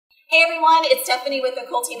Hey everyone, it's Stephanie with the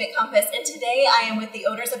Cole team at Compass, and today I am with the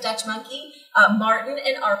owners of Dutch Monkey, Martin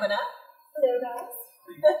and Arpana. Hello guys.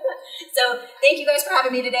 So thank you guys for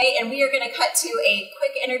having me today, and we are going to cut to a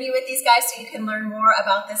quick interview with these guys so you can learn more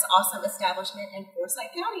about this awesome establishment in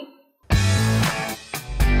Forsyth County.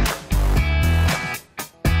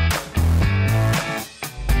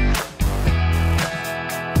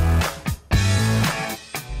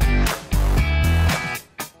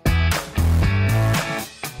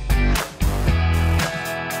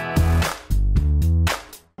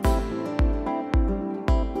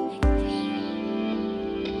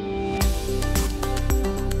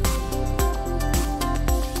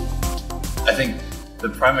 I think the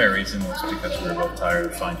primary reason was because we were both tired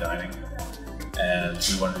of fine dining and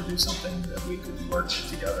we wanted to do something that we could work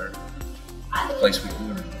together, a place we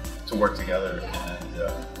could to work together, and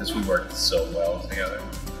because we worked so well together.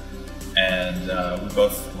 And we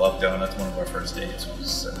both love donuts. One of our first dates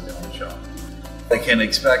was at a donut shop. They can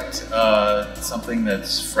expect something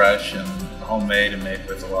that's fresh and homemade and made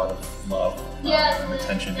with a lot of love and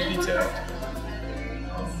attention to detail.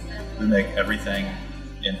 We make everything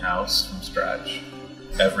in-house from scratch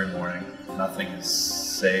every morning. Nothing is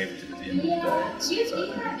saved at the end of the day. It's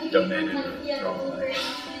either donated or thrown away.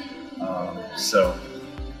 So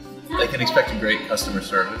they can expect a great customer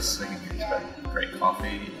service. They can expect great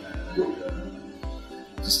coffee and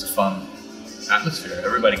just a fun atmosphere.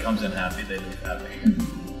 Everybody comes in happy, they leave happy.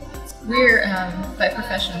 We're by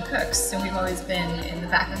profession cooks, so we've always been in the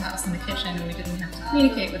back of the house in the kitchen, and we didn't have to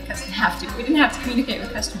communicate with customers. We didn't have to communicate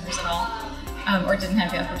with customers at all. Or didn't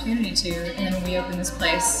have the opportunity to. And then when we opened this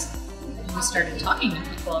place, we started talking to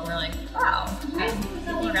people, and we're like, wow,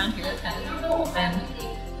 people around here are kind of cool. And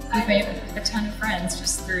we've made a ton of friends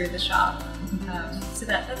just through the shop. So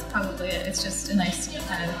that's probably it. It's just a nice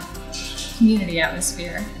kind of community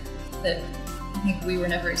atmosphere that I think we were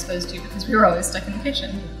never exposed to because we were always stuck in the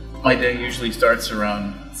kitchen. My day usually starts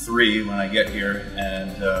around 3 when I get here,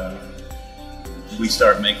 and we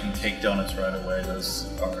start making cake donuts right away. Those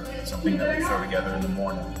are something that we throw together in the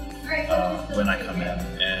morning when I come in.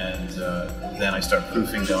 And then I start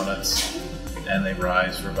proofing donuts, and they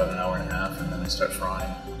rise for about an hour and a half, and then I start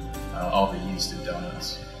frying all the yeasted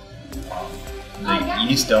donuts. The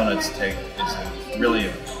yeast donuts is really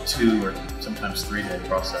a 2 or sometimes 3 day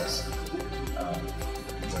process.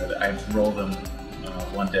 Where I roll them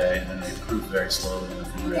one day, and then they proof very slowly in the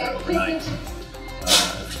refrigerator overnight.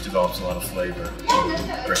 Which develops a lot of flavor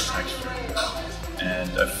and great texture. And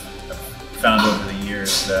I've found over the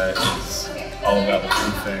years that it's all about the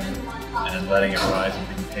proofing and letting it rise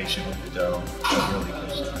and being patient with the dough. That really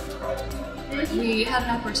gives you the product. We had an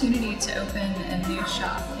opportunity to open a new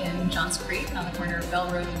shop in Johns Creek on the corner of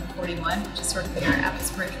Bell Road and 41, which is sort of near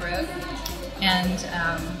Apples Bridge Road. And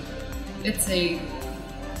it's a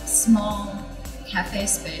small cafe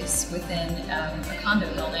space within a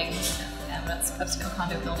condo building. That's upscale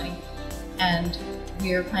condo building, and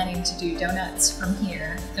we are planning to do donuts from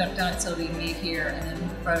here. Donuts will be made here and then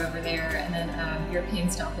brought over there, and then European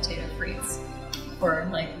style potato frites for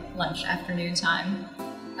like lunch, afternoon time.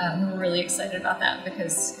 We're really excited about that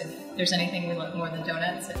because if there's anything we love more than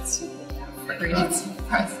donuts, it's frites,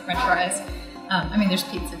 French fries. I mean, there's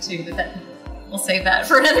pizza too, but we'll save that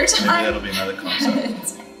for another time. Maybe that'll be another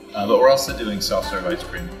concept. But we're also doing self-serve ice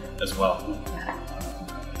cream as well. Yeah.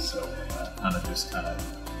 Kind of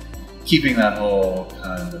keeping that whole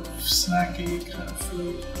kind of snacky kind of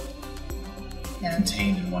food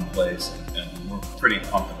contained in one place, and we're pretty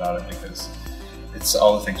pumped about it because it's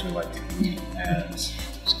all the things we like to eat, and which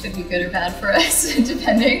could be good or bad for us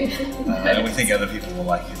depending. And we think other people will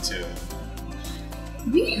like it too.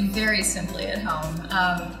 We eat very simply at home.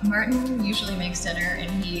 Martin usually makes dinner,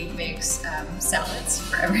 and he makes salads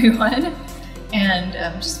for everyone. And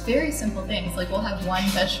just very simple things, like we'll have one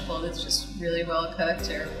vegetable that's just really well cooked,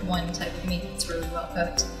 or one type of meat that's really well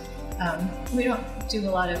cooked. We don't do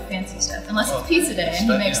a lot of fancy stuff, unless it's pizza day, and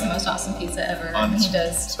he makes the most awesome pizza ever. On he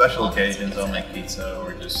does special occasions, I'll make pizza,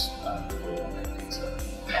 or just we won't make pizza.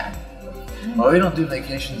 Yeah. Well, we don't do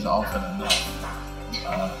vacations often enough,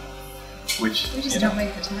 we just don't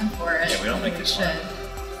make the time for it. Yeah, we don't make the time.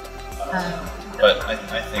 But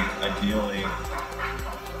I think ideally,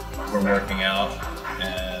 we're working out,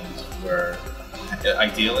 and we're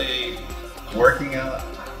ideally working out,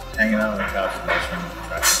 hanging out on the couch, watching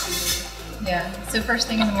TV. Yeah, so first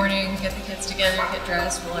thing in the morning, get the kids together, get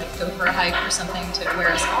dressed, we'll like go for a hike or something to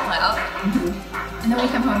wear us all out. And then we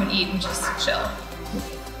come home and eat and just chill.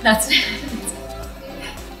 That's it.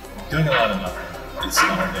 Doing a lot of nothing is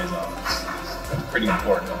on our days off. It's pretty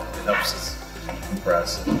important. It helps us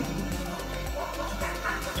compress and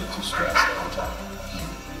get too stressed all the time.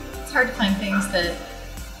 it's hard to find things that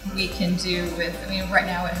we can do with, I mean, right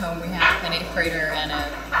now at home we have an 8th grader and a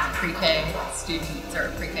pre-K student, or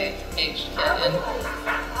a pre-K aged kid, and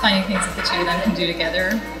finding things that the two of them can do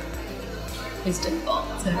together is difficult.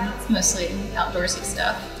 So it's mostly outdoorsy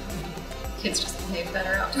stuff. Kids just behave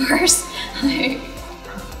better outdoors. I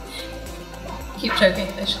keep joking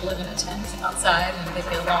that they should live in a tent outside and they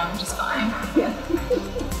get along just fine.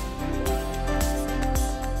 Yeah.